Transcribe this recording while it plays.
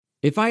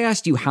If I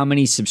asked you how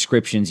many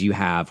subscriptions you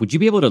have, would you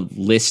be able to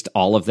list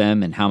all of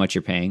them and how much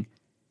you're paying?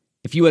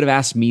 If you would have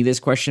asked me this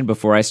question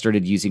before I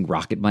started using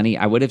Rocket Money,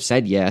 I would have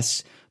said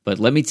yes, but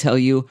let me tell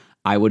you,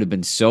 I would have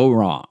been so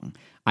wrong.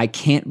 I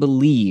can't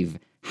believe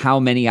how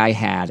many I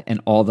had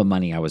and all the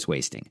money I was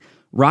wasting.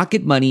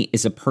 Rocket Money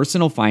is a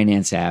personal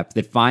finance app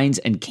that finds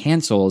and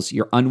cancels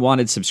your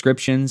unwanted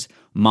subscriptions,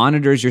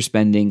 monitors your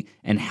spending,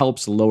 and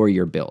helps lower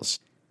your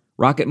bills.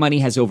 Rocket Money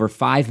has over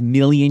 5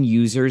 million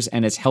users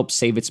and has helped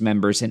save its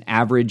members an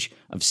average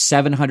of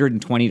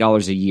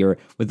 $720 a year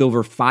with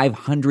over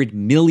 500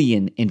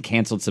 million in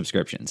canceled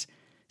subscriptions.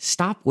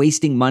 Stop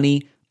wasting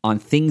money on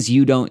things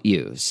you don't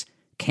use.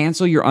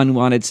 Cancel your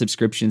unwanted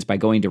subscriptions by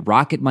going to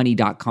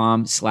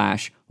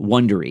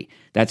rocketmoney.com/Wondery.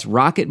 That's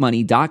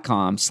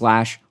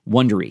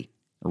rocketmoney.com/Wondery.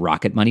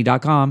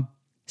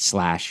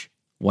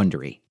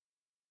 rocketmoney.com/Wondery.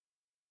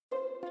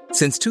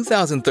 Since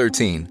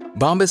 2013,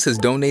 Bombas has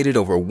donated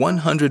over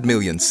 100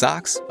 million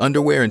socks,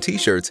 underwear, and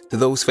T-shirts to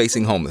those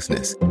facing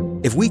homelessness.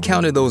 If we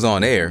counted those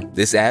on air,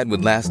 this ad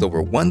would last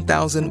over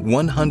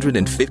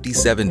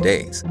 1,157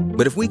 days.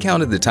 But if we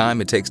counted the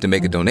time it takes to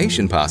make a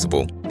donation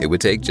possible, it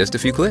would take just a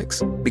few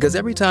clicks. Because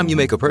every time you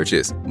make a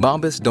purchase,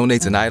 Bombas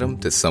donates an item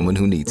to someone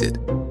who needs it.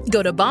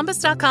 Go to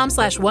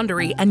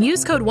bombas.com/Wondery and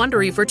use code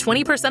Wondery for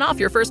 20% off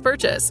your first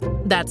purchase.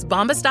 That's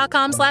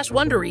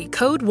bombas.com/Wondery,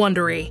 code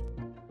Wondery.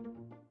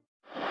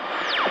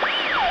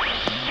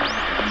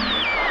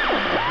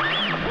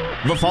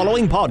 The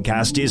following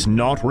podcast is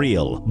not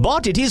real,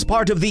 but it is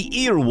part of the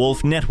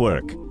Earwolf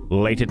Network.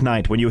 Late at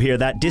night when you hear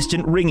that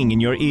distant ringing in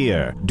your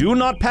ear, do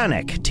not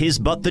panic, 'tis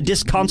but the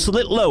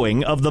disconsolate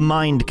lowing of the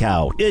mind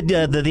cow, the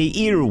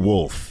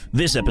Earwolf.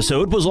 This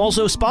episode was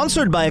also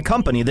sponsored by a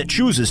company that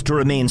chooses to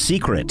remain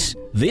secret.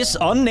 This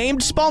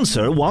unnamed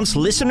sponsor wants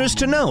listeners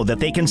to know that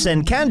they can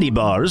send candy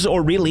bars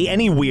or really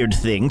any weird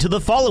thing to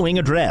the following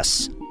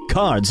address: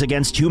 Cards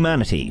Against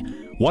Humanity,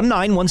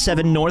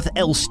 1917 North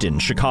Elston,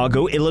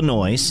 Chicago,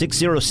 Illinois,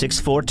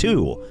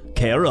 60642.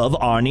 Care of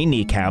Arnie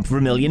Niekamp,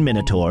 Vermilion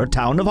Minotaur,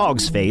 Town of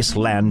Hogsface,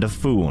 Land of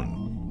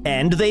Foon.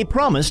 And they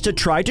promise to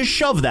try to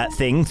shove that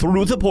thing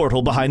through the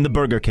portal behind the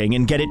Burger King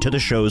and get it to the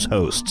show's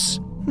hosts.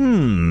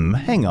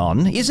 Hang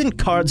on. Isn't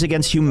Cards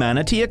Against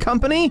Humanity a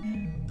company?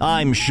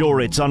 I'm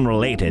sure it's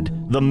unrelated.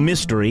 The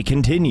mystery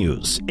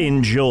continues.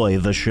 Enjoy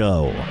the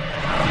show.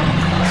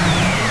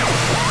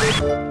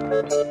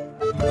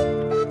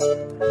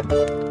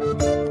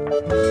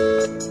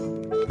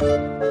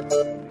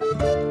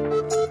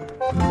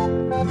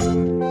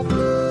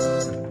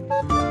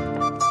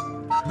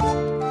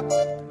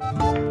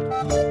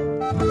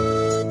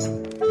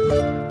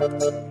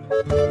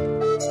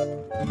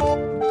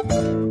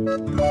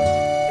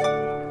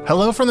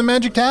 Hello from the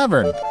Magic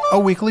Tavern, a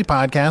weekly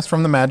podcast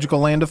from the magical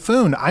land of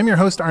Foon. I'm your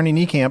host, Arnie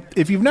Niekamp.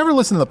 If you've never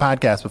listened to the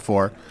podcast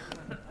before,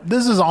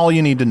 this is all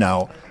you need to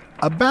know.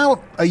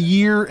 About a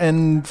year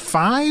and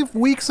 5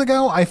 weeks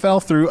ago, I fell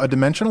through a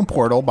dimensional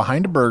portal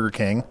behind a Burger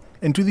King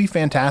into the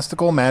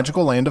fantastical,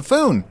 magical land of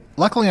Foon.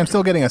 Luckily, I'm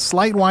still getting a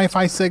slight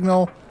Wi-Fi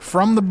signal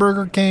from the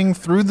Burger King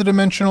through the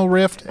dimensional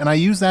rift, and I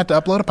use that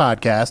to upload a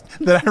podcast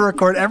that I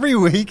record every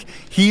week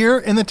here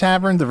in the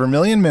tavern, the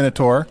Vermilion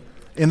Minotaur,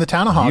 in the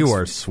town of Hogs. You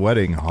are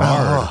sweating hard.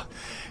 Oh,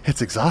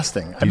 it's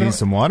exhausting. Do you need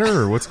some water,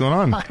 or what's going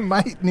on? I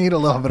might need a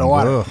little bit of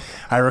water. Ugh.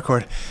 I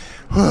record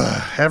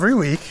every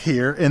week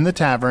here in the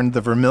tavern,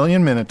 the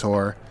Vermilion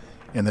Minotaur,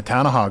 in the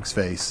town of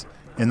Hogsface,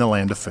 in the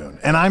land of Foon.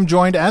 And I'm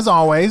joined, as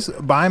always,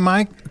 by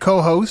my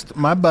co-host,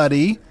 my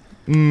buddy,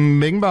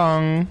 Bing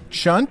bong.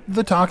 Chunt,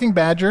 the talking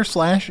badger /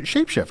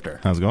 shapeshifter.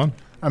 How's it going?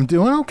 I'm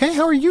doing okay.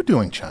 How are you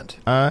doing, Chunt?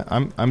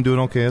 I'm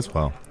doing okay as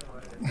well.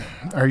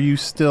 Are you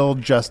still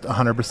just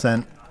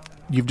 100%?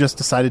 You've just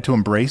decided to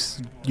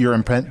embrace your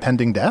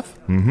impending death?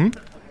 Mm-hmm.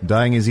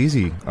 Dying is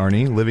easy,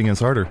 Arnie. Living is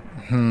harder.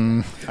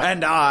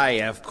 And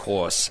I, of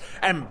course,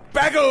 am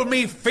Baggle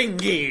Me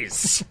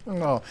Fingies.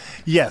 Oh,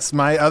 yes,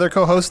 my other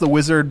co-host, the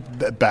wizard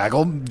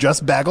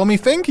Baggle Me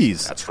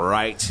Fingies. That's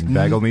right.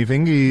 Baggle me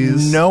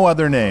fingies. No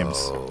other names.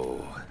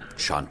 Oh,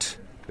 Chunt,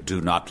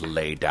 do not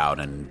lay down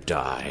and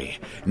die.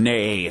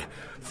 Nay,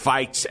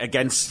 fight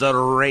against the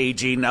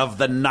raging of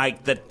the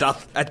night that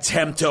doth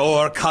attempt to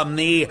o'ercome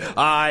thee.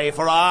 I,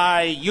 for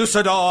I,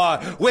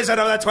 Usador, wizard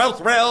of the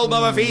 12th realm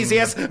of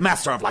Ephesius,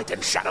 master of light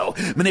and shadow,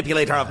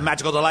 manipulator of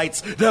magical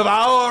delights,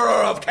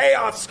 devourer of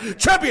chaos,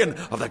 champion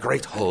of the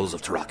great halls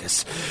of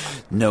Tarakas,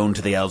 known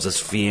to the elves as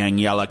Fiang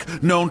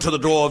Yalak, known to the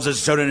dwarves as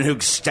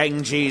Zonenhug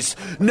Stenges,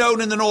 known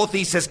in the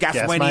northeast as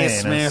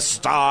Gaswenius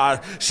Star,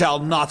 shall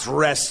not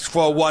rest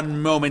for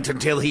one moment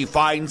until he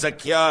finds a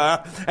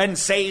cure and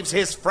saves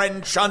his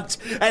friend Chunt,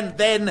 and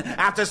then,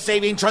 after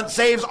saving Chunt,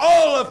 saves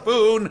all of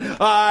Foon.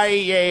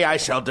 I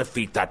shall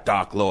defeat that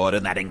Dark Lord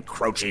and that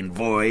encroaching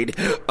void.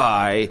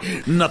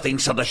 Nothing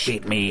shall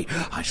defeat me.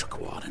 I shall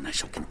go on and I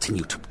shall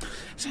continue to...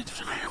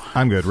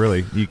 I'm good,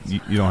 really. You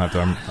don't have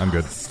to. I'm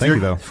good. Thank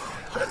you, though.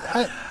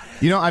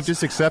 I've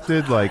just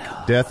accepted,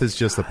 death is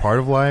just a part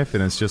of life,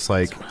 and it's just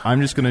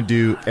I'm just going to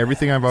do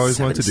everything I've always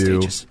wanted to do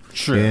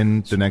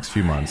in the next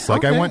few months.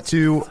 Okay.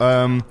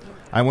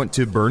 I went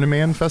to Burning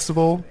Man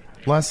Festival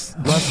last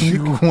week.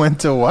 You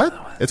went to what?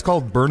 It's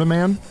called Burn a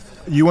Man.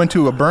 You went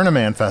to a Burn a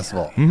Man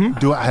festival.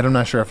 Mm-hmm. I'm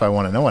not sure if I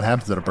want to know what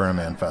happens at a Burn a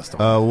Man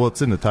festival. Well,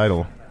 it's in the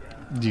title.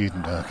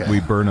 Okay. We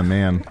burn a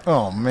man.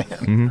 Oh, man.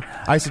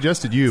 Mm-hmm. I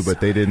suggested you,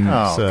 but they didn't.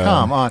 Oh,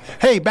 come on.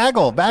 Hey,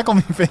 Bagel me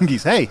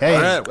fingies. Hey.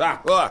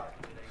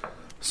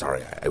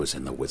 Sorry, I was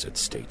in the wizard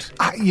state.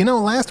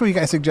 Last week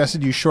I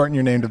suggested you shorten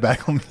your name to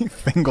Bagel me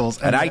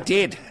fingles. And I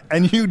did.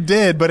 And you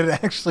did, but it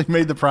actually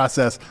made the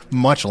process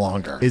much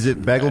longer. Is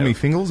it Bagel me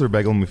fingles or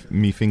Bagel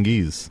me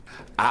fingies?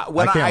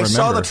 When I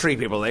saw the tree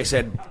people, they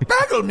said,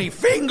 Bagel me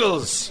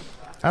fingles!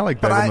 I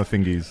like Bagel me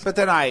fingies. But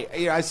then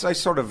I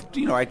sort of,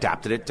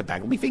 adapted it to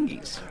Bagel me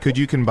fingies. Could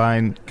you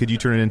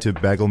turn it into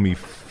Bagel me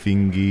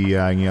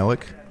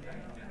fingiangelic?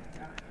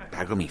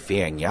 Bagel me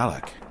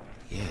fingiangelic?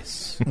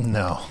 Yes.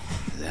 No.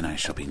 Then I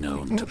shall be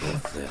known to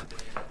both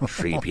the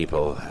tree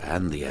people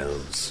and the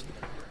elves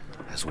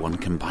as one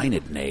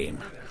combined name.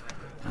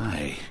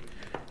 Aye.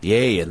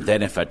 Yea, and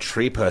then if a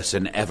tree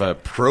person ever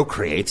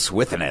procreates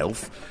with an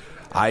elf,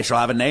 I shall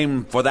have a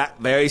name for that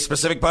very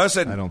specific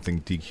person. I don't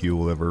think DQ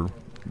will ever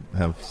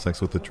have sex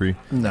with a tree.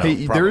 No,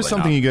 hey, there is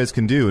something not. you guys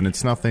can do, and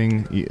it's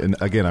nothing. And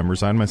again, I'm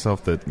resigned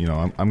myself that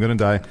I'm going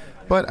to die.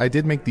 But I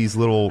did make these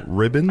little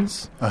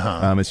ribbons.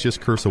 It's just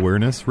curse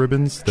awareness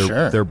ribbons.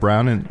 They're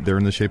brown and they're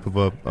in the shape of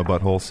a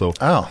butthole. So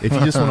if you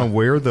just want to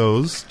wear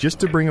those, just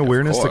to bring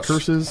awareness to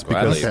curses,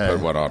 because put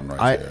one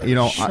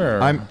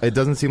on it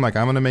doesn't seem like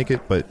I'm going to make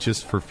it, but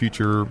just for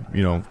future,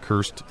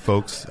 cursed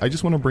folks, I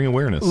just want to bring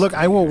awareness. Look,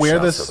 I will wear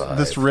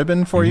this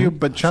ribbon for you,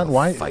 but Chunt,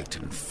 why? Fight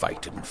and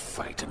fight and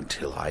fight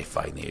until I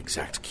find the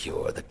exact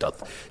cure that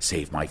doth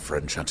save my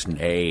friend Chunt.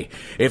 Nay,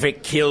 if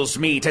it kills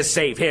me to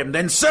save him,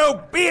 then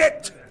so be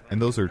it.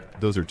 And those are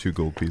 2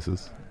 gold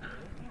pieces.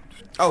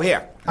 Oh,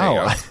 here. There you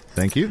go.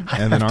 Thank you.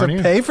 And then I have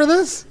to pay for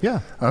this? Yeah.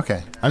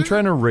 Okay. I'm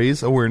trying to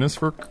raise awareness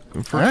for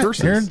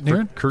curses,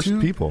 for cursed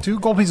people. 2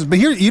 gold pieces. But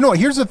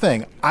here's the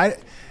thing. I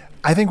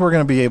think we're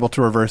going to be able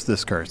to reverse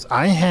this curse.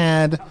 I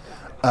had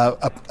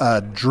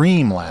a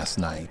dream last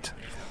night,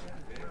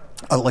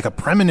 like a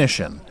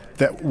premonition,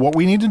 that what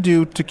we need to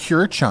do to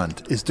cure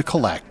Chunt is to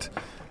collect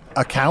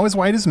a cow as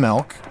white as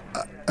milk,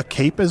 a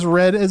cape as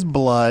red as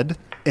blood,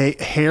 a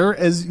hair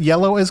as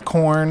yellow as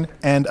corn,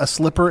 and a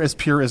slipper as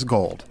pure as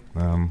gold.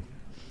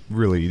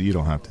 Really, you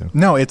don't have to.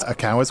 No, it's a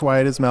cow as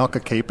white as milk, a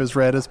cape as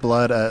red as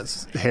blood, a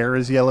hair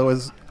as yellow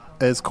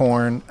as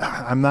corn.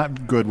 I'm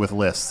not good with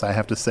lists, I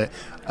have to say.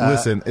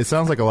 Listen, it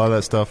sounds like a lot of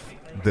that stuff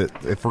that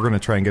if we're going to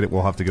try and get it,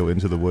 we'll have to go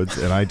into the woods,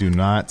 and I do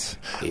not.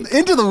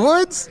 Into the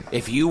woods?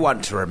 If you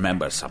want to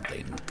remember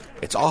something,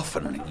 it's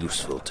often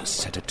useful to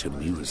set it to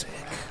music.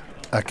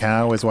 A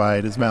cow as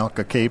white as milk,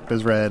 a cape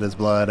as red as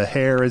blood, a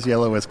hair as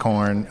yellow as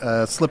corn,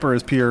 a slipper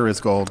as pure as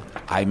gold.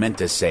 I meant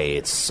to say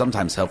it's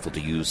sometimes helpful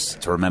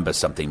to remember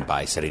something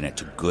by setting it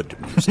to good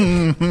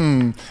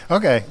music.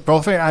 Okay.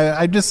 Well,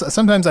 I just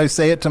sometimes I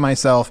say it to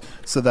myself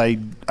so that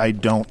I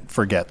don't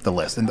forget the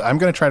list. And I'm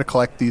going to try to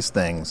collect these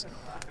things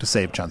to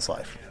save Chunt's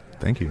life.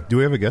 Thank you. Do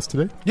we have a guest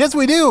today? Yes,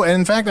 we do. And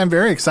in fact, I'm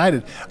very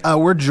excited.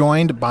 We're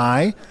joined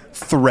by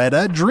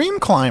Threda Dream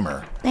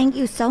Climber. Thank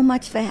you so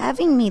much for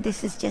having me.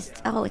 This is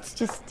it's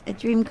just a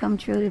dream come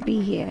true to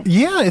be here.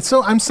 Yeah,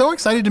 I'm so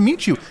excited to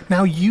meet you.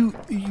 Now,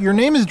 your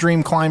name is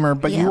Dream Climber,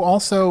 but Yep.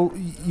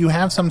 you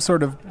have some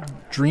sort of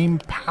dream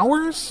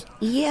powers?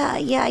 Yeah,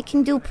 I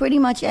can do pretty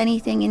much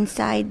anything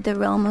inside the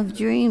realm of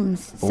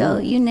dreams. So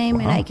you name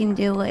it, I can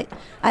do it.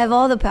 I have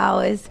all the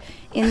powers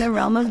in the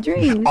realm of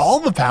dreams. All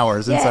the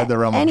powers inside the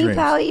realm of dreams. Any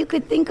power you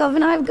could think of,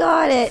 and I've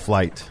got it.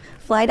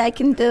 Flight I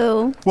can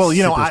do. Well,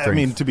 Super I strength.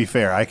 mean, to be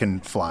fair, I can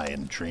fly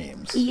in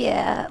dreams.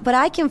 Yeah, but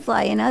I can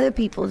fly in other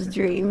people's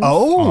dreams.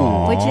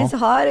 Oh. Which is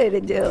harder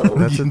to do.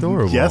 That's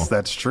adorable. Yes,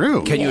 that's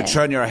true. Can you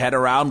turn your head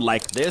around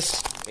like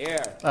this?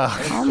 Here.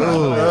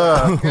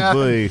 Oh,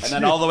 boy. And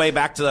then all the way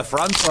back to the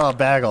front? Oh,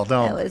 Bagel,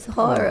 That don't. was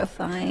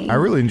horrifying. I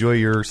really enjoy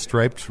your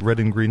striped red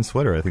and green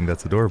sweater. I think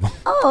that's adorable.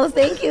 Oh,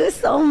 thank you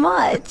so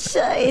much.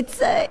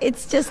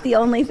 It's just the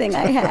only thing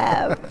I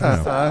have.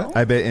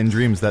 I bet in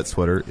dreams that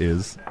sweater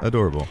is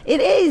adorable.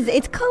 It is.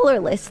 It's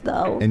colorless,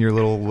 though. And your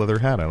little leather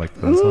hat, I like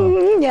that as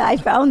well. Yeah, I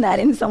found that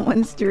in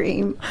someone's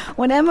dream.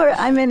 Whenever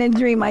I'm in a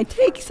dream, I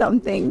take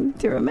something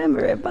to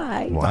remember it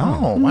by. Wow.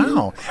 Oh,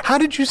 wow. How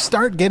did you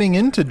start getting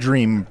into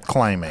dream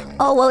climbing?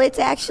 Oh, well, it's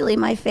actually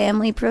my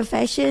family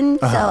profession.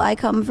 So I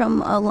come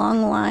from a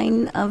long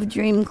line of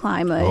dream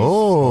climbers.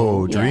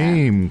 Oh, Yeah.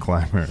 dream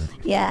climber.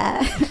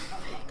 Yeah.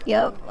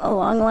 Yep, a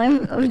long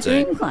line of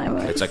dream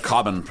climbers. It's a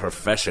common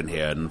profession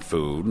here in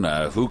Food.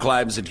 Who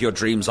climbs into your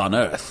dreams on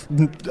Earth?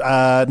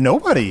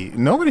 Nobody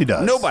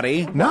does.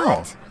 Nobody?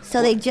 No.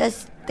 So they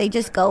just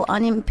go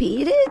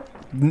unimpeded?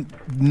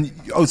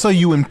 So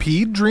you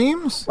impede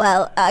dreams?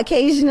 Well,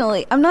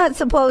 occasionally. I'm not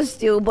supposed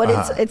to, but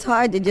it's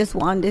hard to just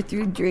wander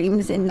through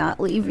dreams and not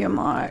leave your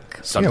mark.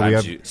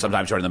 Sometimes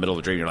you're in the middle of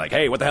a dream, you're like,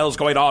 hey, what the hell's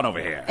going on over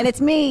here? And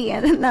it's me,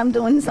 and I'm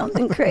doing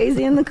something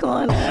crazy in the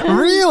corner.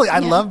 Really? I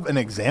love an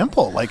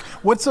example. Like,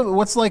 what's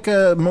like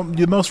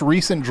your most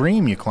recent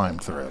dream you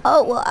climbed through?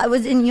 Oh, well, I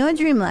was in your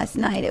dream last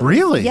night.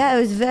 Really? Yeah,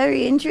 it was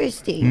very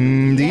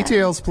interesting.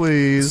 Details,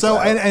 please. So,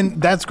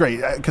 and that's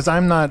great, because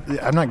I'm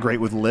not great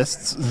with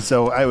lists, and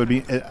so I would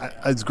be.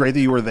 It's great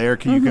that you were there.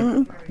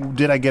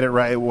 Did I get it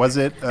right? Was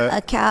it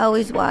a cow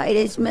is white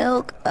as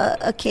milk,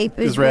 a cape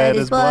is red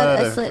as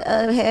blood,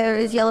 a hair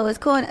is yellow as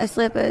corn, a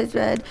slipper is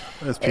red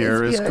as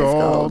pure as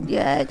gold.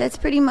 Yeah, that's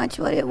pretty much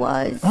what it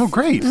was. Oh,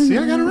 great! See,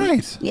 I got it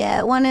right.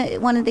 Yeah, one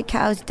of the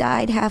cows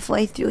died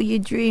halfway through your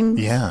dream.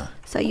 Yeah.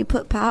 So you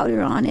put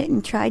powder on it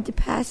and tried to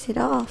pass it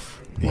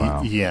off.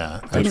 Wow.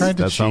 Yeah,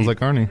 that sounds like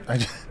Arnie.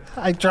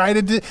 I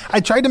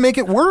tried to make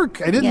it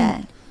work. I didn't.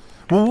 Yeah.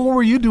 Well, what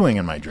were you doing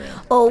in my dream?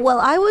 Oh, well,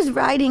 I was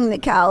riding the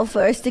cow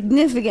for a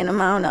significant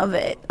amount of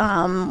it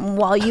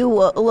while you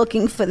were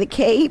looking for the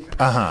cape.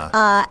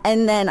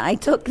 And then I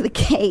took the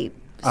cape.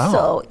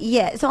 Oh.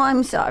 So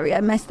I'm sorry.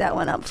 I messed that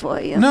one up for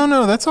you.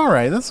 No, that's all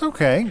right. That's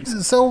okay.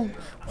 So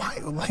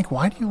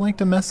why do you like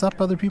to mess up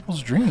other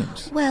people's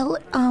dreams? Well,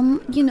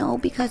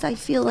 because I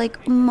feel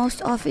like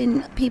most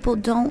often people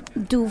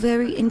don't do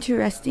very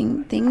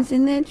interesting things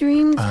in their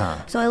dreams.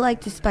 So I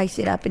like to spice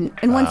it up. And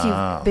once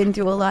you've been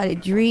through a lot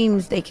of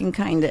dreams, they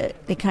kind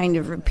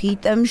of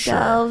repeat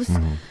themselves. Sure.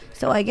 Mm-hmm.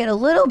 So I get a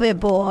little bit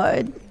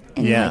bored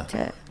and like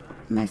to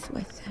mess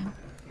with them.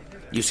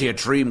 You see, a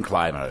dream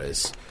climber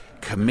is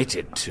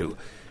committed to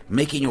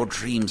making your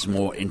dreams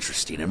more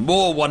interesting and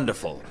more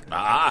wonderful.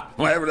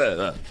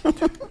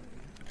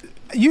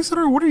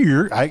 Usador, what are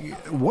your... I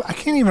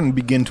can't even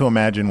begin to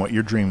imagine what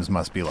your dreams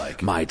must be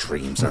like. My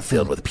dreams are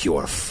filled with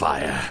pure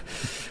fire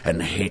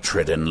and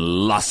hatred and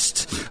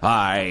lust.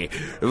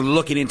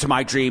 Looking into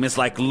my dream is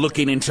like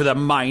looking into the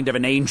mind of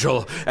an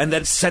angel and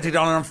then setting it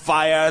on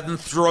fire and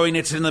throwing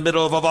it in the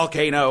middle of a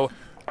volcano.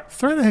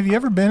 Threada, have you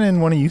ever been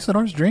in one of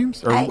Usador's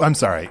dreams? Or, I'm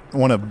sorry,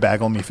 one of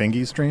Bagel Me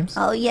Fingy's dreams?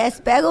 Oh, yes.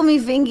 Bagel Me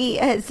Fingy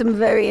has some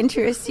very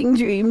interesting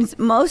dreams,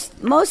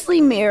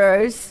 mostly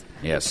mirrors.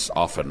 Yes,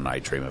 often I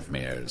dream of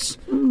mirrors,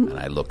 and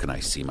I look and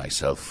I see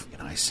myself,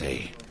 and I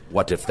say,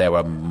 what if there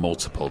were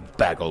multiple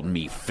Bagel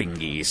Me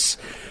Fingies,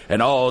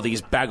 and all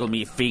these Bagel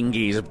Me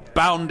Fingies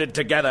bounded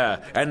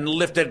together and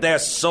lifted their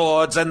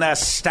swords and their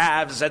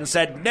staves and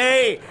said,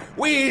 nay,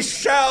 we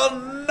shall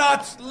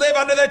not live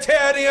under the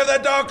tyranny of the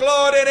Dark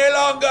Lord any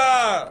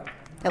longer!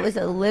 That was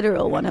a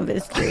literal one of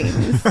his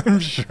dreams. I'm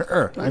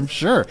sure.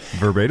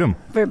 Verbatim.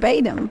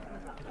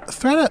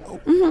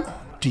 Threada,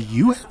 do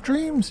you have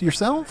dreams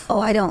yourself? Oh,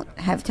 I don't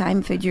have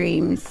time for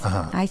dreams.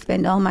 I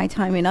spend all my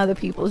time in other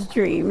people's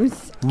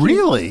dreams.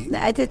 Really?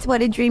 That's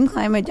what a dream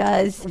climber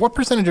does. What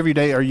percentage of your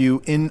day are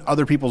you in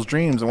other people's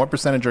dreams, and what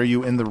percentage are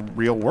you in the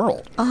real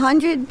world?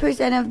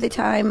 100% of the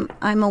time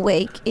I'm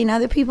awake in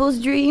other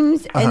people's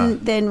dreams, and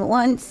then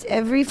once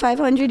every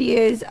 500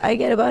 years I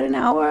get about an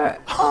hour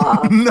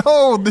off.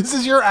 No, this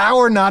is your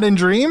hour not in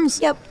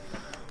dreams? Yep.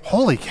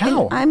 Holy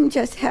cow. And I'm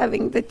just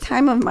having the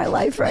time of my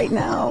life right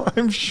now.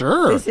 I'm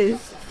sure. This is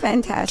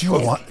fantastic.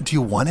 Do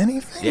you want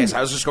anything? Yes,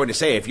 I was just going to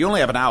say, if you only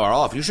have an hour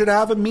off, you should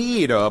have a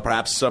mead or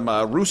perhaps some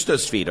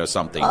rooster's feet or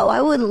something. Oh, I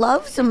would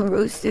love some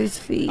rooster's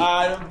feet.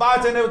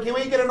 Bartender, can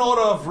we get an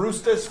order of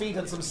rooster's feet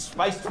and some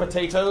spiced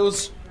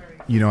potatoes?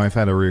 You know, I've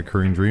had a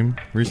recurring dream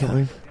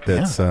recently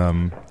that's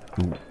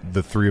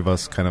the three of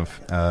us kind of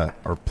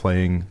are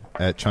playing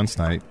at Chunts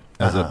Night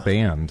as a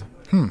band.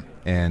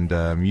 And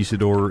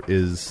Usador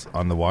is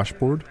on the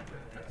washboard,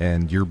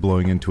 and you're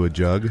blowing into a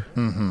jug,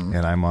 and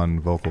I'm on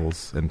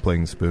vocals and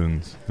playing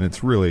spoons. And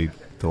it's really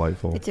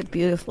delightful. It's a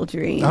beautiful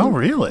dream. Oh,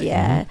 really?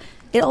 Yeah.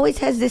 It always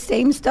has the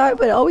same start,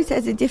 but it always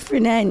has a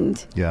different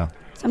end. Yeah.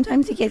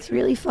 Sometimes it gets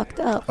really fucked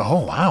up.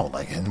 Oh, wow.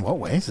 Like, in what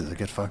ways does it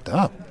get fucked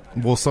up?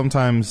 Well,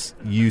 sometimes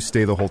you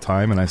stay the whole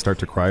time, and I start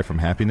to cry from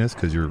happiness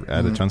because you're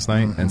at a Chunts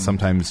Night, and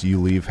sometimes you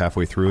leave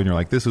halfway through, and you're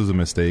like, this was a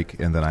mistake,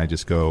 and then I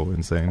just go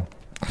insane.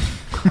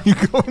 You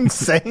go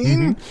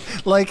insane?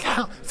 Like,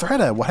 how?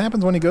 Threada, what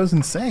happens when he goes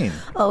insane?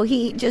 Oh,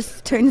 he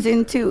just turns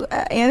into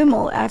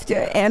animal after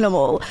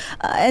animal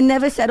and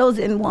never settles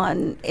in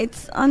one.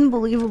 It's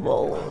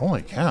unbelievable.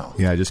 Holy cow.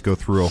 Yeah, I just go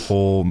through a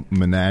whole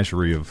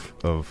menagerie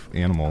of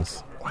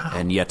animals. Wow.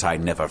 And yet I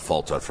never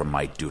falter from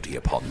my duty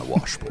upon the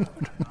washboard.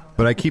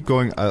 But I keep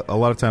going. A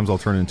lot of times I'll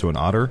turn into an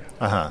otter.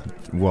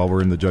 While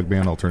we're in the jug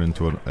band, I'll turn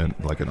into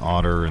an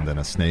otter and then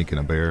a snake and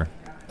a bear.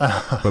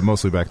 But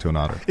mostly back to an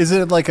otter. Is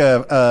it like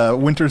a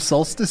winter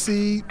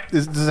solstice-y?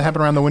 Does it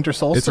happen around the winter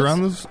solstice? It's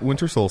around the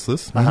winter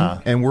solstice.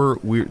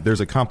 And there's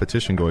a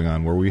competition going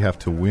on where we have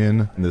to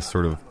win this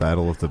sort of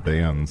battle of the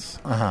bands.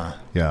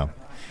 Yeah.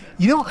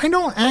 You know, I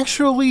don't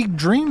actually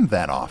dream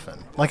that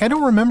often. Like, I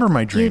don't remember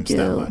my dreams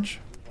that much.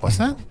 What's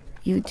that?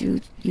 You do.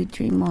 You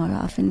dream more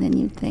often than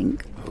you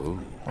think.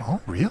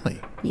 Oh, really?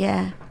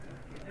 Yeah.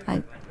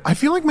 I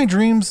feel like my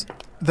dreams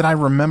that I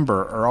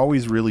remember are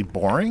always really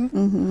boring.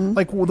 Mm-hmm.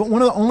 Like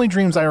one of the only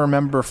dreams I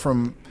remember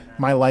from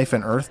my life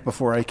on Earth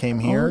before I came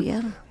here,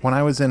 when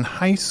I was in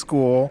high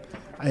school,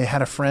 I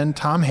had a friend,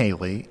 Tom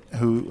Haley,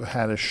 who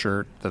had a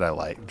shirt that I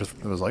liked. Just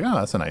it was like, oh,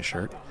 that's a nice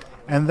shirt.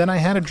 And then I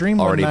had a dream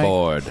Already one night.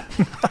 bored.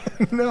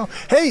 No.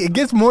 Hey, it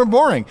gets more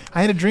boring.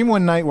 I had a dream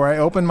one night where I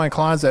opened my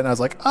closet and I was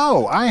like,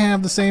 oh, I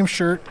have the same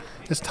shirt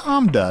as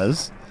Tom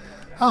does.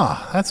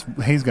 Oh,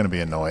 he's going to be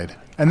annoyed.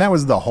 And that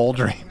was the whole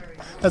dream.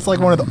 That's like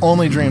one of the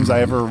only dreams I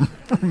ever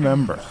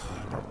remember.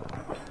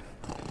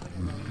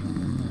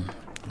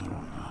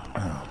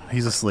 Oh,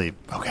 he's asleep.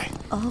 Okay.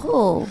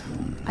 Oh,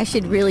 I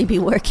should really be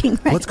working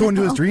right Let's go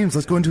into his dreams.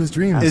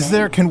 Okay. Is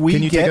there, can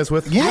you take us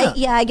with? Yeah.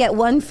 I get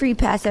one free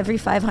pass every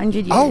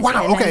 500 years. Oh,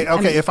 wow.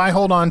 Okay. If I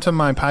hold on to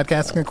my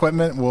podcasting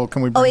equipment,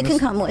 can we bring it can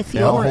come with you.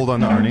 Yeah, I'll hold on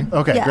to Arnie.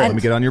 Okay, Yeah, great. Let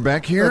me get on your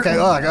back here. Okay,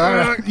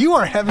 look. You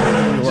are heavy.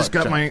 Just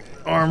got my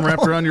arm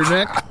wrapped around your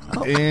neck.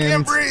 And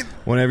can't breathe.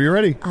 Whenever you're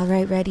ready. All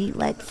right, ready?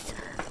 Let's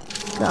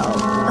go.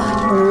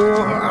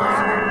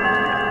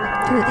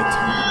 Through the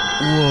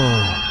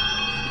top.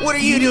 What are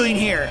you doing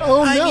here?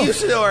 Oh, no. I'm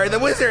Usador, the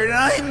wizard, and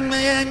I'm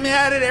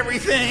mad at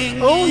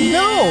everything. Oh,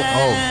 no.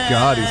 Oh,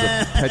 God, he's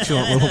a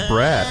petulant little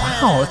brat.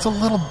 Wow, it's a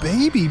little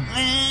baby.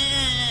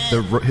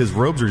 His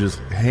robes are just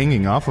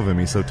hanging off of him.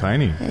 He's so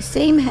tiny.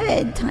 Same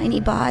head,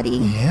 tiny body.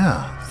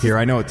 Yeah. Here,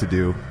 I know what to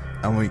do.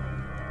 I'm going to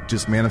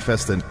just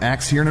manifest an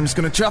axe here, and I'm just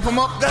going to chop him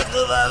up.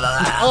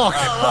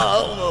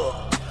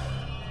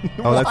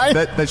 Oh,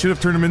 that should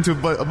have turned him into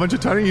a bunch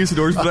of tiny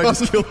Usadors, but I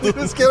just killed them.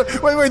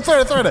 Wait,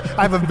 sorry.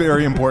 I have a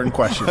very important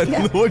question. A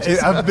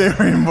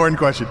very important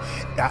question.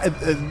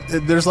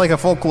 There's like a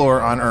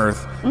folklore on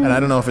Earth, and I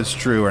don't know if it's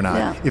true or not.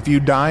 Yeah. If you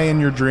die in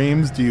your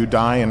dreams, do you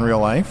die in real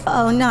life?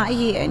 Oh, not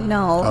here.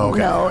 No, Okay.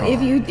 no. Oh.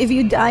 If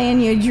you die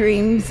in your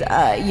dreams,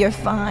 you're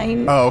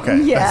fine. Oh, okay.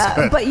 That's Yeah,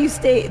 good. but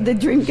the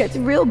dream gets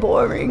real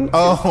boring.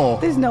 Oh.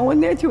 There's no one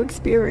there to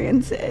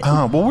experience it.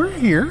 Oh, well, we're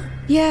here.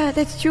 Yeah,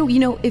 that's true.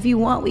 If you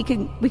want, we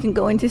can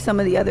go into some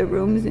of the other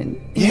rooms and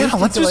Yeah,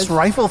 let's just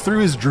rifle through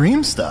his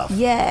dream stuff.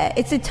 Yeah,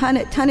 it's a ton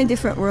of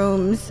different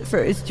rooms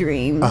for his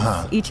dreams.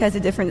 Uh-huh. Each has a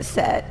different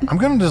set. I'm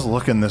going to just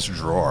look in this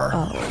drawer.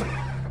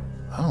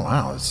 Oh,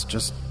 Wow. It's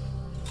just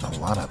a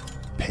lot of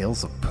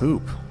pails of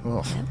poop.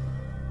 Ugh.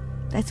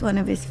 that's one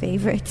of his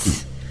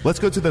favorites. Let's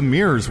go to the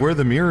mirrors. Where are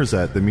the mirrors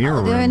at? The mirror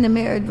room. They're in the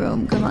mirrored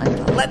room. Come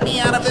on. Let me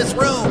out of this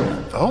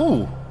room.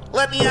 Oh.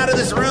 Let me out of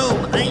this room.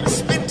 I'm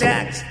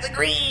Spintax, the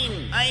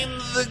Green. I am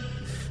the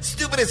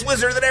stupidest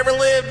wizard that ever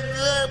lived.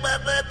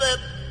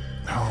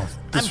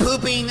 I'm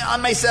pooping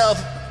on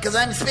myself because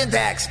I'm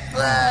Spintax.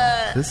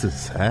 This is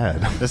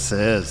sad.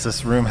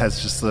 This room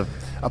has just a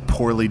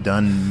poorly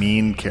done,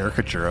 mean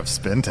caricature of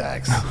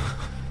Spintax.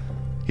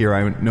 Here,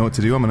 I know what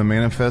to do. I'm going to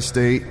manifest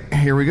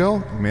here we go.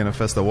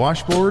 Manifest a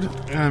washboard.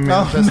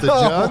 Manifest a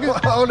jug.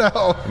 Oh,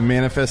 no.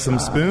 Manifest some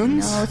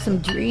spoons. No, some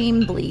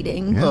dream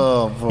bleeding. Yeah.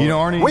 Oh, boy. You know,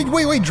 Arnie.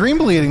 Wait. Dream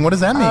bleeding. What does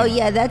that mean? Oh,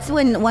 yeah, that's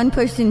when one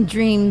person's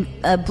dream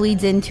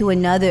bleeds into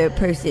another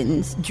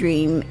person's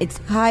dream. It's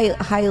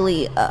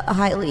highly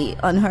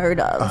unheard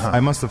of. I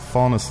must have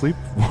fallen asleep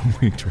when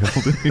we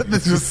trailed it.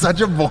 This was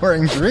such a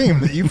boring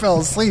dream that you fell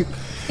asleep.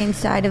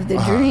 Inside of the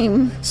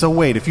dream. So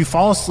wait, if you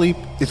fall asleep,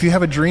 if you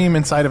have a dream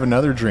inside of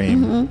another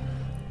dream,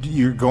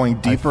 you're going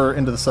deeper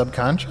into the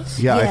subconscious?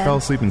 Yeah, I Yeah. fell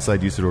asleep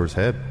inside Usador's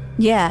head.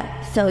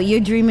 Yeah, so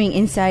you're dreaming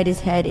inside his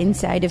head,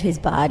 inside of his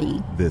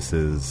body. This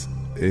is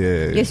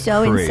You're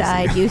so crazy.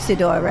 inside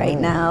Usador right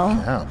now.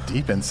 Wow,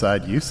 deep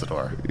inside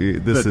Usador.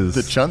 This is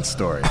the Chunt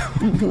story.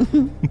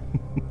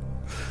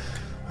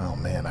 Oh,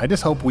 man. I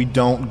just hope we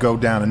don't go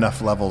down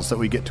enough levels that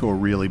we get to a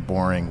really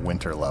boring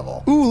winter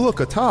level. Ooh, look,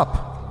 a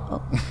top.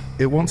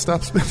 It won't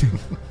stop spinning.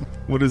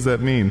 What does that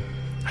mean?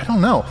 I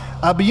don't know.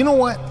 But you know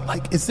what?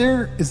 Like, is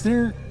there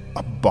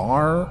a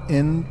bar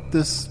in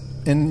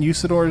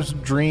Usador's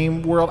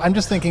dream world? I'm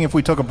just thinking if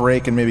we took a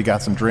break and maybe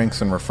got some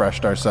drinks and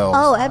refreshed ourselves.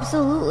 Oh,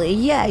 absolutely.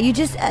 Yeah, you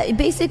just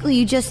basically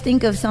you just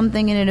think of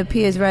something and it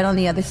appears right on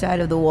the other side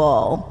of the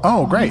wall.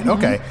 Oh, great.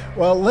 Okay.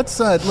 Well, let's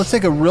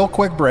take a real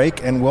quick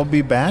break and we'll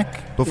be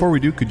back. Before we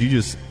do, could you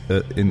just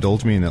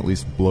indulge me and at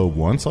least blow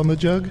once on the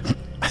jug?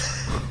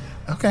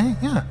 Okay,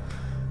 yeah.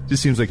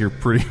 Just seems like you're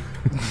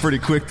pretty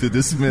quick to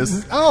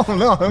dismiss Oh,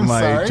 no, I'm my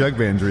sorry. jug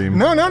band dream.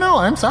 No,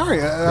 I'm sorry.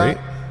 Great.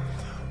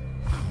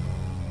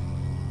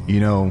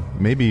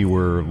 Maybe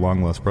we're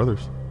long lost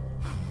brothers.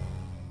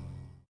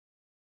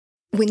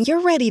 When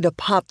you're ready to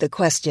pop the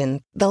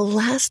question, the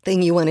last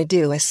thing you want to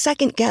do is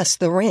second-guess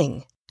the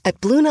ring. At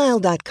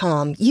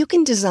BlueNile.com, you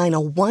can design a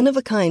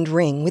one-of-a-kind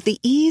ring with the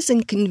ease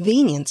and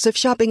convenience of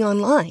shopping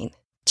online.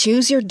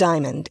 Choose your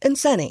diamond and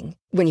setting.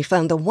 When you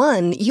find the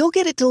one, you'll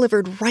get it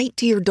delivered right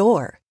to your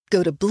door.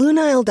 Go to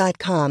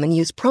BlueNile.com and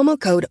use promo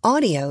code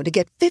AUDIO to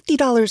get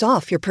 $50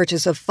 off your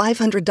purchase of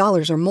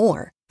 $500 or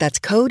more. That's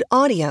code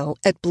AUDIO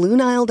at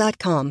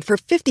BlueNile.com for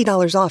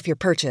 $50 off your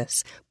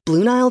purchase.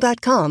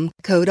 BlueNile.com,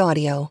 code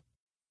AUDIO.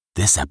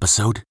 This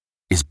episode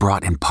is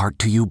brought in part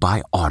to you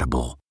by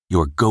Audible,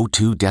 your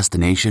go-to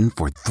destination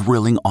for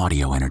thrilling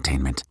audio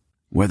entertainment.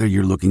 Whether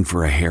you're looking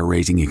for a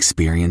hair-raising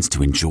experience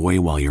to enjoy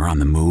while you're on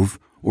the move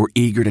or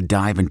eager to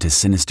dive into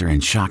sinister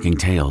and shocking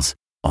tales,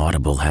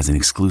 Audible has an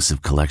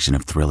exclusive collection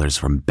of thrillers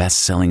from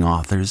best-selling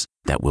authors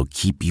that will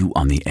keep you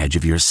on the edge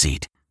of your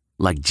seat.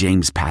 Like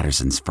James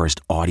Patterson's first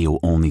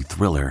audio-only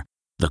thriller,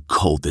 The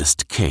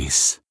Coldest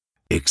Case.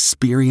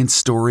 Experience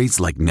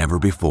stories like never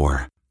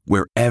before,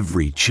 where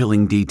every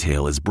chilling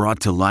detail is brought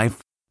to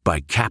life by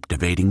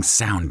captivating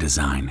sound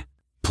design.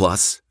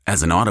 Plus,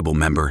 as an Audible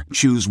member,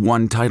 choose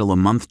one title a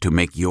month to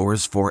make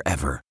yours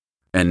forever.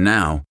 And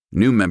now,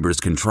 new members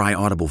can try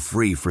Audible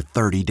free for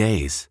 30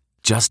 days.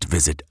 Just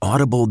visit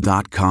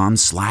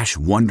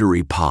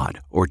audible.com/WonderyPod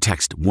or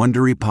text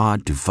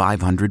WonderyPod to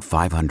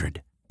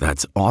 500-500.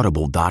 That's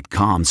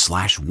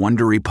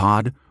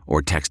audible.com/WonderyPod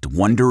or text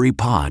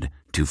WonderyPod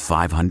to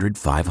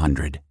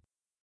 500-500.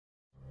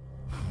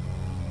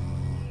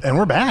 And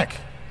we're back.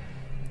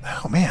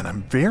 Oh man,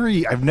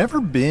 I've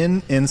never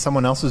been in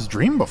someone else's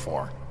dream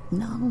before.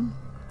 No,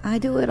 I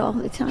do it all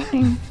the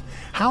time.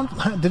 How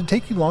did it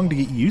take you long to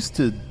get used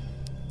to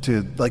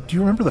like, do you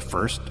remember the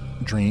first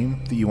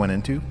dream that you went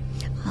into?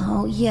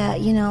 Oh yeah,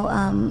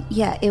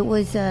 it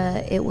was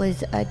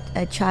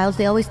a child's.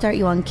 They always start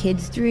you on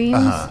kids'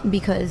 dreams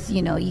because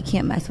you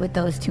can't mess with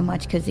those too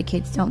much because the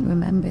kids don't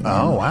remember them.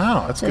 Oh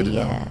wow, that's good to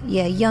know.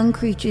 Yeah, young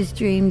creatures'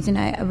 dreams, and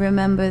I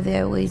remember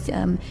there was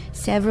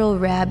several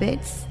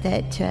rabbits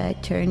that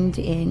turned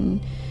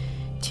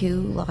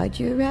into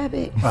larger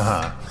rabbits.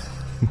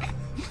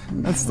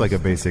 That's like a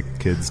basic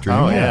kid's dream.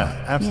 Oh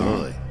yeah,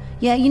 absolutely.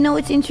 Yeah,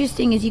 what's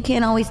interesting is you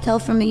can't always tell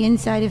from the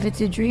inside if it's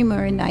a dream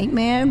or a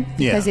nightmare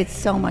because it's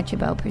so much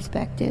about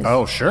perspective.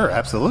 Oh, sure,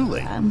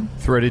 absolutely.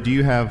 Threaded, do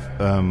you have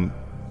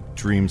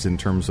dreams in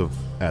terms of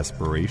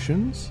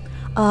aspirations?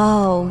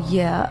 Oh,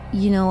 yeah.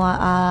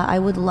 I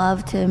would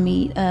love to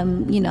meet, a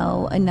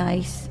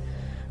nice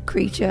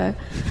creature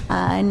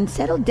and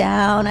settle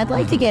down. I'd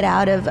like to get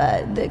out of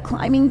the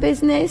climbing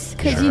business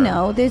because,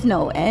 there's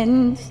no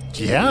end.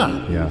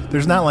 Yeah.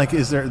 There's not like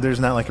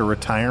a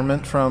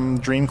retirement from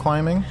dream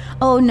climbing?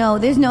 Oh, no,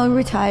 there's no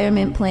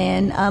retirement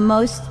plan.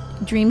 Most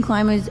dream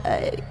climbers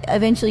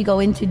eventually go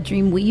into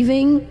dream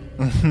weaving,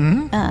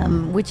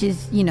 which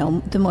is,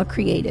 the more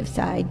creative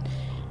side.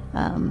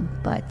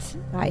 But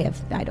I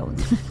don't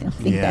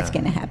think that's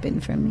going to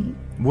happen for me.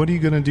 What are you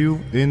going to do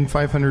in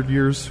 500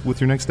 years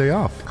with your next day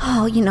off?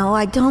 Oh,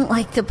 I don't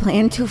like to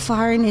plan too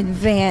far in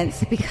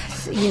advance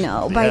because,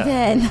 by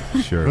then...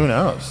 Sure. Who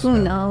knows?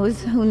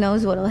 Who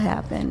knows what'll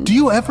happen. Do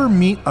you ever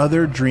meet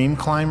other dream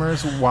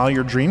climbers while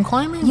you're dream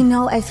climbing?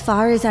 As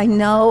far as I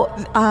know,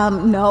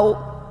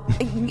 no.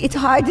 It's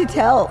hard to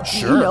tell,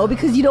 sure.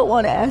 Because you don't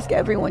want to ask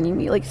everyone you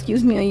meet, like,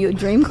 excuse me, are you a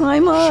dream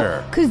climber?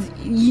 Sure. Because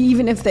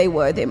even if they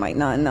were, they might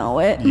not know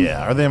it.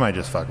 Yeah, or they might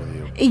just fuck with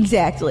you.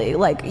 Exactly.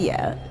 Like,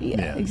 yeah,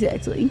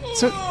 exactly.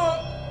 So,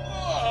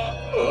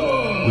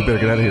 we better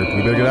get out of here.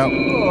 We better get out.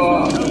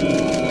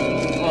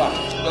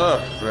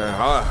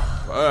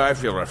 I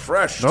feel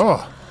refreshed.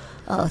 Oh,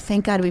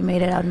 thank God we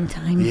made it out in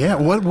time. Yeah,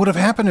 what would have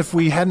happened if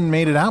we hadn't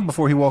made it out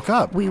before he woke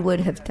up? We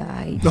would have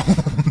died.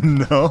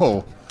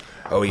 No.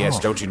 Oh, yes,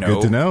 don't you know?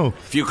 Good to know.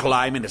 If you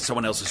climb into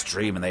someone else's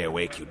dream and they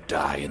awake, you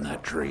die in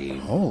that dream.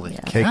 Holy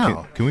Hey,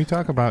 cow. can we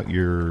talk about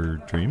your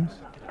dreams?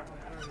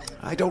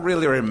 I don't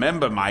really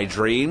remember my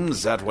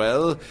dreams that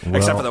well,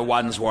 except for the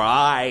ones where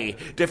I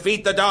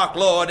defeat the Dark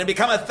Lord and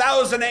become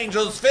 1,000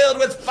 angels filled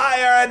with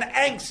fire and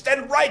angst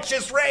and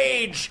righteous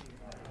rage.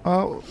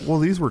 Well,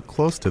 these were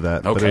close to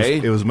that. Okay.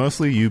 But it was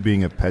mostly you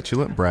being a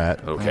petulant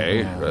brat.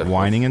 Okay.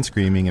 Whining and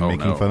screaming and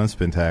making fun of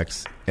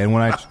Spintax. And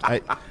when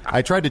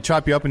I tried to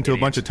chop you up into a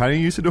bunch of tiny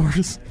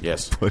Usadors.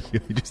 Yes. But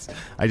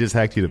I just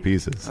hacked you to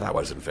pieces. That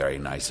wasn't very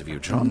nice of you,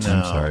 John. No.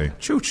 I'm sorry.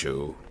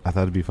 Choo-choo. I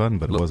thought it'd be fun,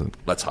 but it wasn't.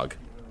 Let's hug.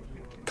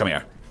 Come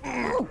here.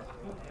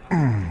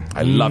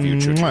 I love you,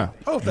 Choo-choo. Mwah.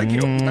 Oh, thank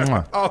you.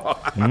 Mwah.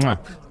 Mwah.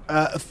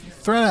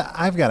 Threada,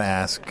 I've got to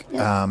ask,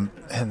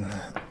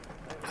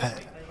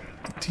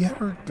 do you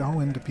ever go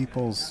into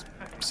people's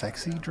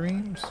sexy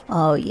dreams?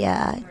 Oh,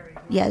 yeah.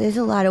 Yeah, there's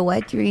a lot of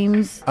wet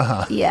dreams.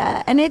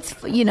 Yeah, and it's,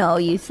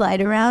 you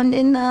slide around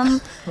in them.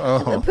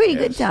 A pretty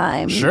good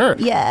time. Sure.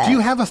 Yeah. Do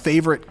you have a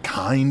favorite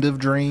kind of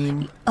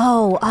dream?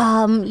 Oh,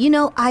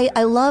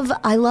 I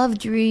love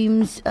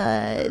dreams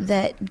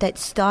that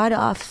start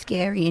off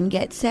scary and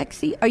get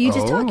sexy. Are you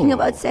just talking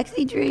about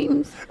sexy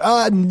dreams?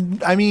 I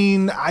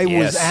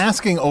was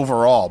asking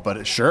overall,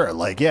 but sure.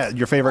 Like, yeah,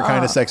 your favorite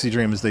kind of sexy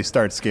dream is they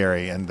start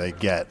scary and they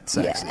get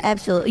sexy. Yeah,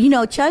 absolutely.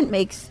 Chunt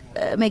makes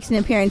an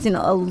appearance in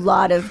a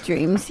lot of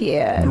dreams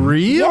here.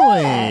 Really?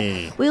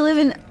 Yeah. We live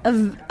in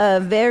a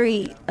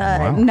very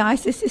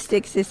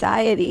narcissistic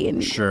society,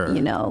 and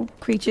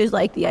creatures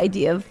like the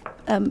idea of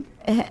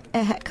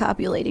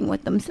copulating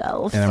with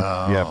themselves. And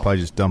probably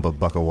just dump a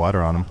bucket of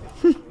water on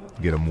them.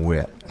 Get them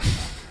wet.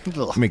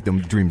 Make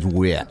them dreams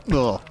wet.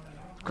 Ugh.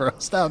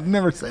 Gross. Stop.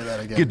 Never say that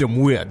again. Get them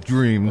wet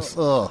dreams.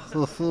 Well,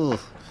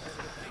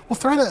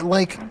 Threada,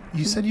 like,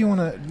 you said you want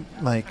to,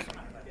 like,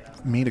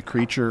 meet a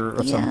creature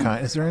of some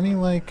kind, is there any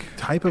like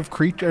type of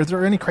creature? Is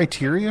there any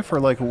criteria for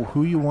like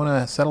who you want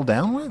to settle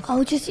down with?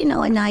 Oh, just a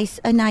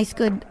nice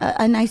good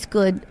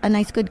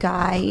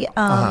guy.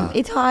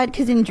 It's hard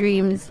because in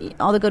dreams,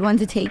 all the good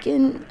ones are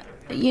taken.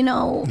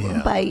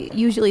 By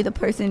usually the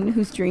person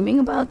who's dreaming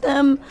about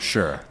them.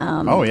 Sure.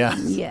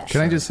 Yeah.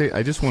 Can I just say,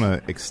 I just want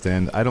to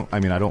extend, I don't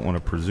want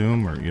to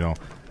presume or,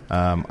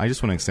 I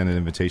just want to extend an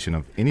invitation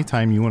of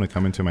anytime you want to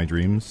come into my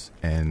dreams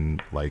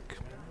and like,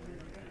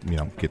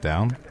 get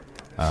down,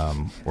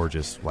 or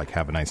just like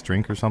have a nice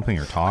drink or something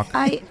or talk.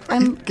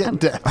 I'm down.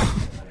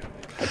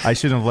 I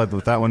shouldn't have led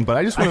with that one, but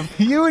I just want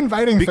to... You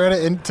inviting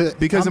Freda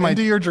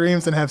into your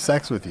dreams and have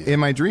sex with you. In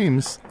my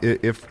dreams,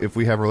 if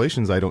we have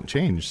relations, I don't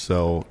change,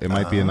 so it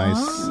might be a nice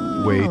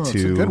way to... It's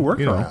a good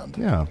workaround.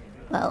 Yeah.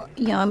 Well,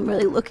 I'm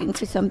really looking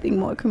for something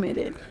more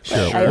committed. Sure.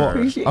 I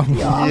appreciate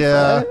the offer.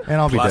 Yeah.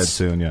 And I'll be dead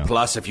soon, yeah.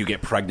 Plus, if you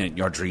get pregnant in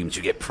your dreams,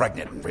 you get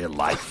pregnant in real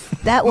life.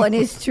 That one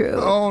is true.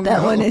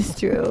 That one is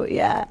true,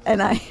 yeah.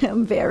 And I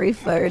am very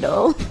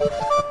fertile.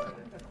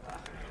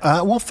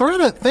 Well,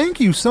 Freda, thank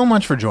you so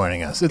much for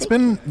joining us.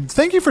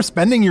 Thank you for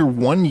spending your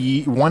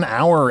 1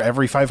 hour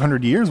every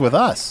 500 years with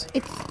us.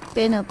 It's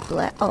been a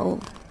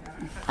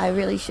I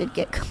really should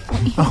get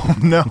going. Oh,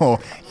 no.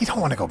 You don't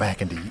want to go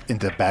back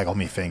into Bagel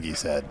Me Fingy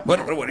said.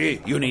 What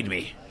you need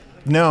me?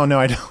 No,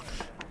 I don't.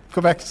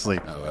 Go back to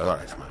sleep. Oh, all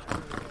right.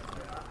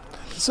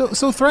 So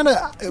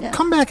Freda,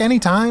 come back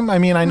anytime. I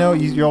mean, I know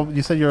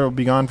you said you'll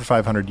be gone for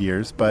 500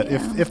 years, but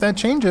if that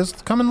changes,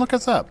 come and look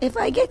us up. If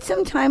I get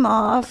some time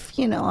off,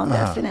 I'll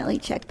definitely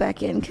check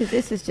back in because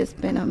this has just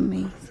been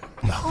amazing.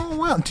 Oh,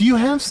 wow. Do you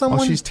have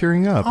someone... Oh, she's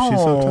tearing up. She's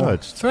so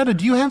touched. Freda,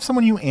 do you have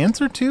someone you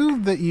answer to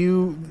that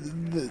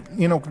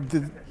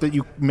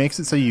makes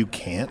it so you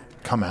can't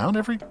come out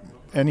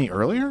any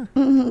earlier?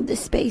 Mm-hmm, the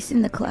space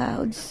in the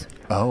clouds.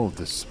 Oh,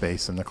 the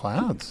space in the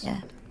clouds.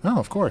 Yeah. Oh,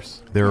 of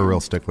course. They're a real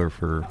stickler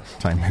for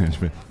time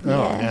management.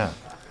 Oh, yeah.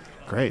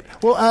 Great.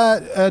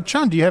 Well,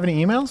 Chun, do you have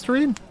any emails to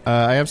read?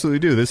 I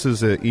absolutely do. This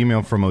is an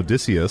email from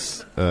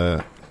Odysseus.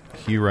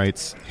 He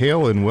writes,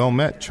 "Hail and well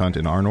met, Chunt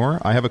and Arnor.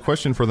 I have a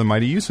question for the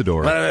mighty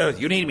Usidore."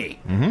 You need me.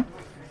 Mm-hmm.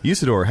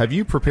 Usidore, have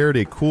you prepared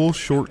a cool,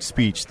 short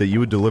speech that you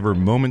would deliver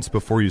moments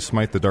before you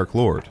smite the Dark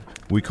Lord?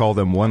 We call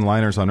them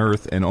one-liners on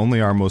Earth, and only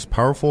our most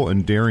powerful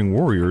and daring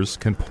warriors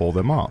can pull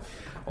them off.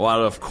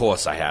 Well, of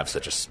course I have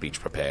such a speech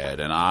prepared,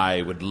 and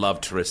I would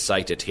love to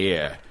recite it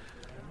here.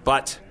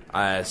 But,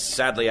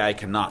 sadly I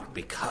cannot,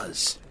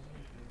 because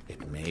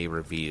it may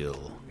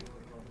reveal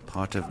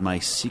part of my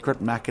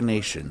secret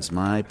machinations,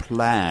 my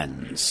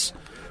plans.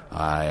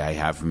 I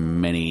have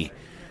many,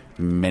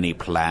 many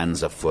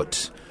plans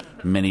afoot,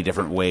 many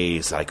different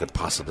ways I could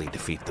possibly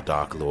defeat the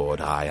Dark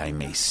Lord. I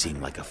may seem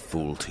like a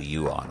fool to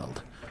you,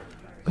 Arnold,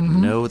 but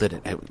know that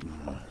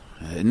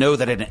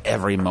in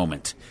every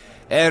moment,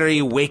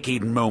 every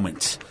waking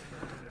moment,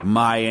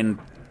 my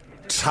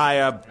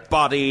entire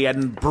body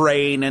and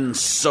brain and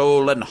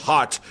soul and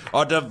heart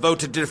are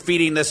devoted to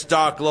defeating this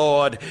Dark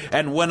Lord,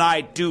 and when I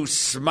do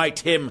smite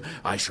him,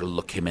 I shall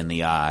look him in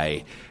the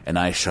eye, and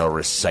I shall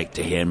recite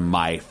to him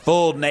my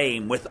full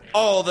name with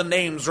all the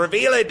names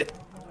revealed.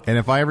 And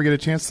if I ever get a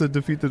chance to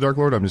defeat the Dark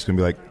Lord, I'm just going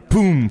to be like,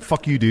 boom,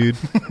 fuck you, dude.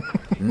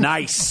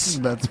 Nice.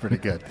 That's pretty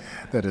good.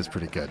 That is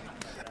pretty good.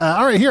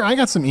 All right, here, I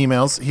got some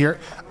emails here.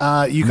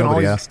 You can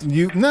Nobody always asked.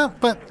 No,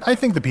 but I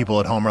think the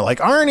people at home are like,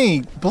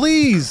 Arnie,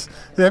 please,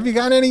 have you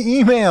got any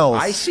emails?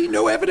 I see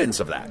no evidence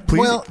of that.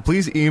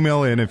 Please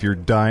email in if you're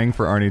dying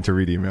for Arnie to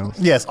read emails.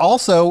 Yes.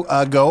 Also,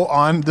 go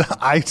on to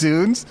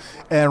iTunes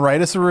and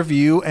write us a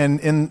review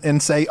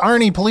and say,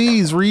 Arnie,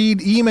 please read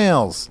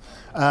emails.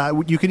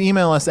 You can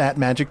email us at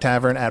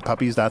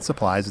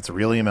magictavern@puppies.supplies. It's a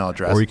real email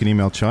address. Or you can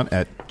email Chunt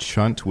at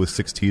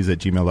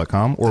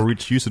chunt@gmail.com or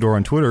reach Usador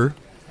on Twitter.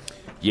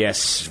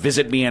 Yes,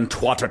 visit me in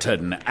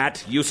Twatterton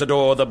at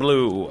Usador the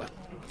Blue.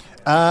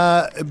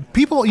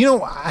 People,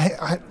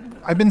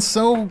 I've been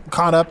so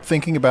caught up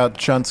thinking about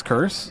Chunt's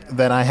curse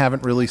that I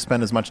haven't really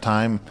spent as much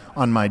time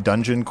on my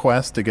dungeon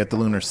quest to get the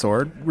Lunar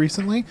Sword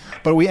recently.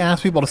 But we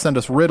asked people to send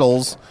us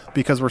riddles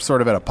because we're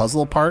sort of at a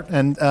puzzle part.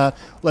 And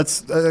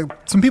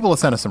some people have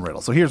sent us some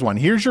riddles. So here's one.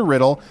 Here's your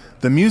riddle.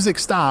 The music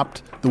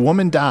stopped. The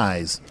woman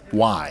dies.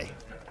 Why?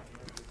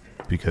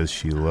 Because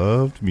she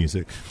loved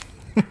music.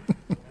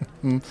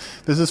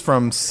 This is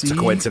from It's a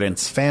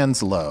coincidence.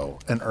 Fanslow,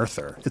 an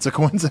earther. It's a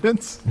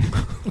coincidence?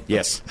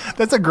 Yes.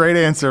 That's a great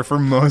answer for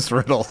most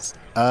riddles.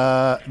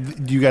 Do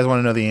you guys want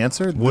to know the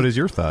answer? What is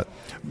your thought?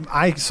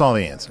 I saw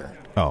the answer.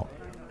 Oh.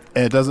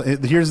 And it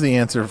doesn't. Here's the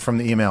answer from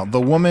the email.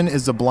 The woman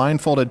is a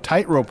blindfolded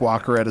tightrope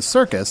walker at a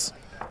circus.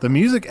 The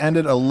music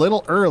ended a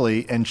little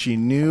early, and she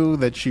knew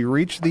that she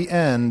reached the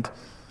end,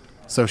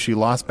 so she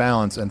lost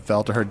balance and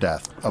fell to her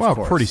death. Of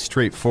course. Pretty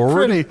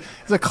straightforward.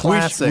 It's a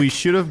classic. We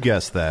should have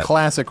guessed that.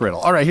 Classic riddle.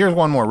 All right, here's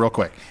one more real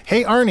quick.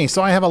 Hey, Arnie,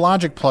 so I have a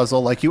logic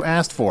puzzle like you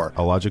asked for.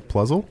 A logic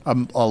puzzle? A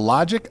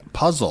logic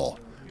puzzle.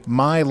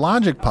 My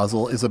logic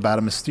puzzle is about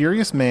a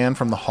mysterious man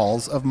from the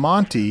halls of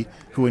Monty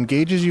who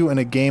engages you in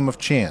a game of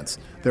chance.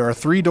 There are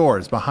 3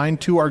 doors. Behind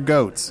 2 are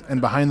goats,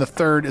 and behind the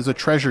third is a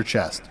treasure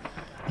chest.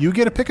 You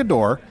get to pick a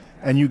door,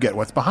 and you get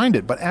what's behind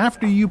it. But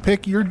after you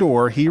pick your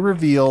door, he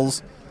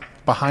reveals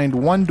behind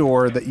one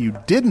door that you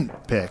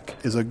didn't pick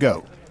is a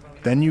goat.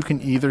 Then you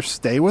can either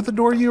stay with the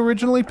door you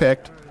originally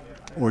picked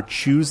or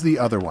choose the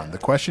other one. The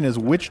question is,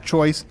 which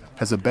choice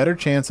has a better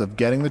chance of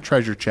getting the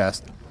treasure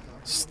chest,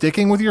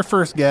 sticking with your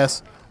first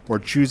guess, or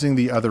choosing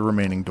the other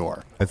remaining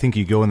door? I think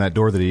you go in that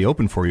door that he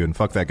opened for you and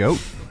fuck that goat.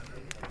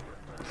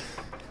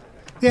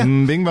 Yeah.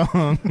 Bing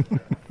bong.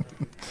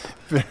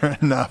 Fair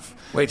enough.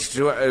 Wait,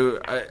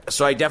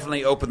 so I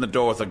definitely open the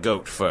door with a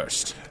goat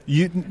first.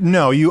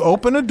 You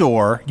open a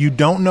door. You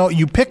don't know.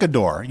 You pick a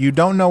door. You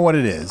don't know what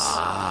it is.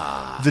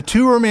 The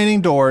two remaining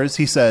doors,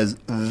 he says,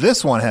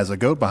 this one has a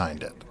goat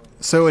behind it.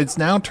 So it's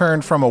now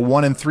turned from a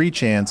 1 in 3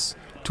 chance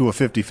to a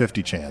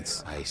 50-50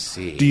 chance. I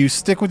see. Do you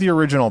stick with your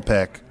original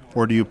pick,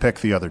 or do you pick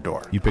the other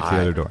door? You pick the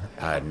other door.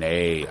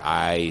 Nay,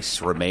 I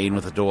remain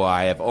with the door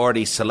I have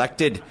already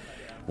selected.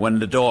 When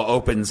the door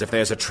opens, if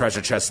there's a treasure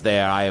chest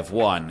there, I have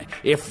won.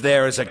 If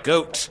there is a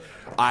goat,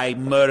 I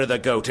murder the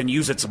goat and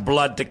use its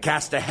blood to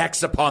cast a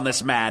hex upon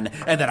this man,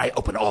 and then I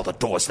open all the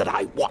doors that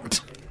I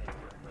want.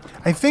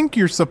 I think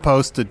you're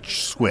supposed to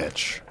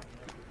switch.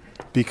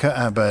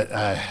 But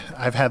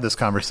I've had this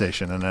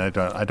conversation, and I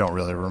don't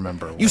really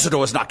remember.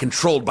 Usador is not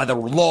controlled by the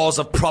laws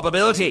of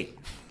probability.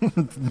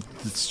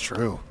 It's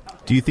true.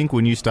 Do you think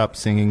when you stop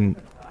singing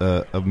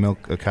a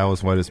cow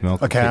as white as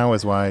milk? A cow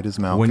as white as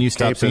milk. When you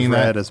stop singing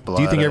that, blood,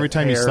 do you think every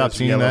time you stop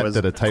singing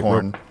that a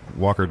tightrope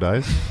walker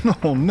dies?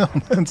 Oh, no,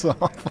 that's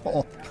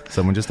awful.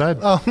 Someone just died.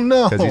 Oh,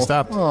 no. Because you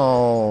stopped.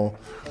 Oh.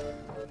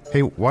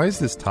 Hey, why is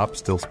this top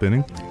still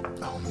spinning?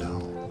 Oh,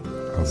 no.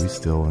 Are we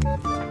still in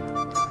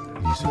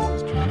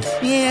Usador's dream?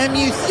 Yeah, I'm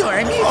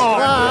Usador.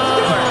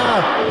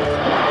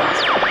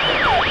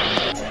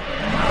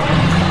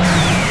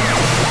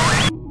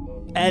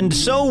 And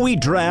so we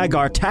drag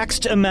our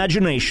taxed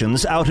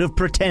imaginations out of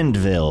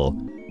Pretendville,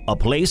 a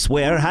place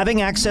where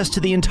having access to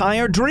the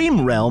entire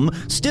dream realm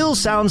still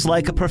sounds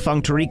like a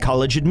perfunctory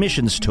college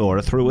admissions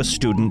tour through a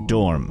student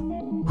dorm.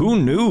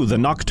 Who knew the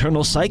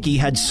nocturnal psyche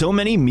had so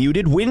many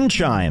muted wind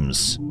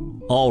chimes?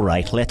 All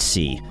right, let's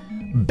see.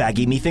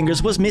 Baggy Me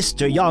Fingers was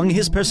Mr. Young.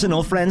 His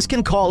personal friends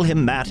can call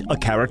him Matt, a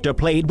character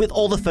played with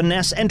all the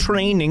finesse and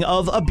training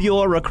of a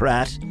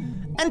bureaucrat.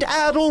 And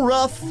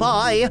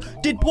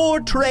Adelrafai did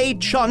portray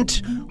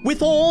Chunt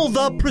with all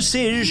the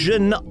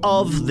precision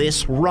of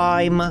this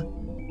rhyme.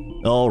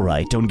 All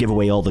right, don't give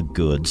away all the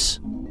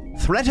goods.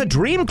 Threta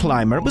Dream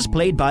Climber was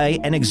played by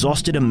an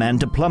exhausted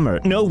Amanda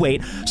Plummer. No,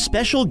 wait,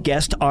 special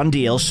guest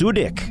Andiel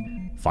Sudik.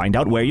 Find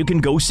out where you can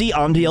go see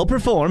Andiel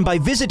perform by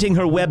visiting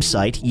her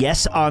website,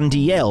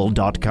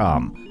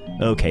 yesandiel.com.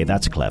 Okay,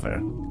 that's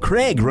clever.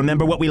 Craig,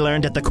 remember what we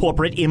learned at the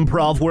corporate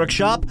improv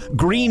workshop?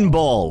 Green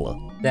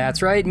Ball.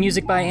 That's right,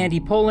 music by Andy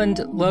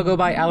Poland, logo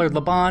by Allard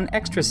Laban,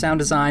 extra sound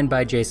design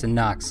by Jason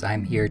Knox.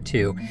 I'm here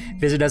too.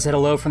 Visit us at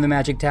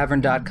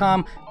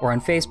hellofromthemagictavern.com or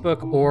on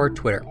Facebook or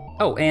Twitter.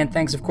 Oh, and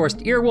thanks of course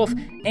to Earwolf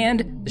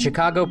and the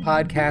Chicago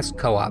Podcast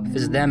Co-op.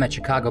 Visit them at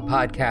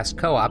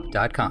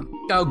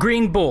chicagopodcastcoop.com. Oh,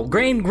 Green Bull,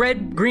 green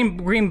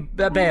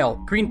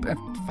bale,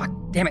 fuck,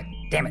 damn it.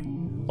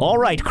 All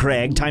right,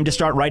 Craig, time to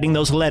start writing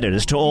those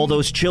letters to all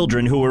those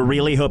children who were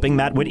really hoping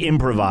Matt would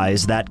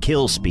improvise that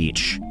kill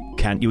speech.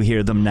 Can't you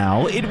hear them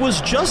now? It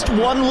was just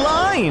one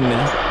line.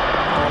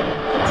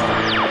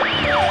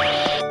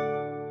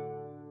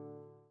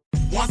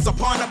 Once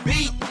upon a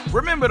beat.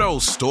 Remember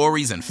those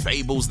stories and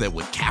fables that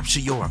would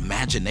capture your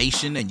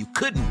imagination and you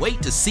couldn't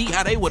wait to see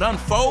how they would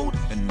unfold?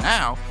 And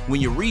now,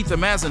 when you read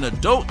them as an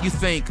adult, you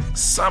think,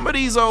 some of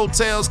these old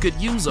tales could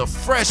use a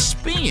fresh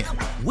spin.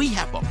 We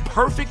have a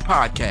perfect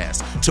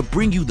podcast to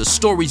bring you the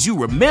stories you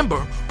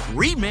remember,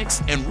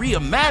 remix, and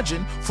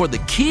reimagine for the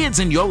kids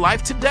in your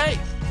life today.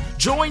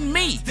 Join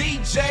me,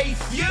 DJ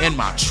Few, and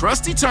my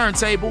trusty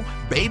turntable,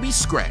 Baby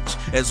Scratch,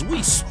 as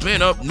we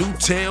spin up new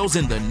tales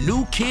in the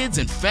New Kids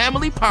and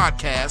Family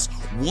podcast,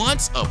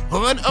 Once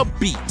Upon a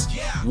Beat.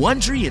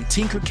 Wondery and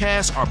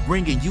Tinkercast are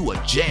bringing you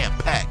a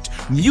jam-packed,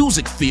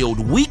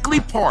 music-filled weekly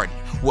party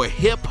where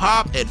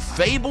hip-hop and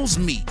fables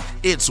meet.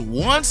 It's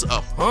Once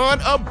Upon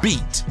a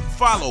Beat.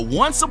 Follow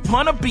Once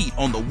Upon a Beat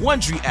on the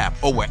Wondery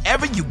app or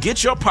wherever you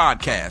get your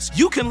podcasts.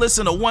 You can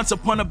listen to Once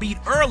Upon a Beat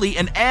early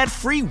and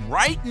ad-free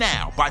right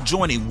now by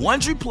joining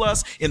Wondery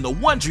Plus in the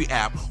Wondery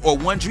app or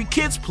Wondery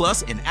Kids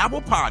Plus in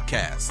Apple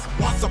Podcasts.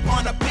 Once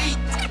Upon a Beat.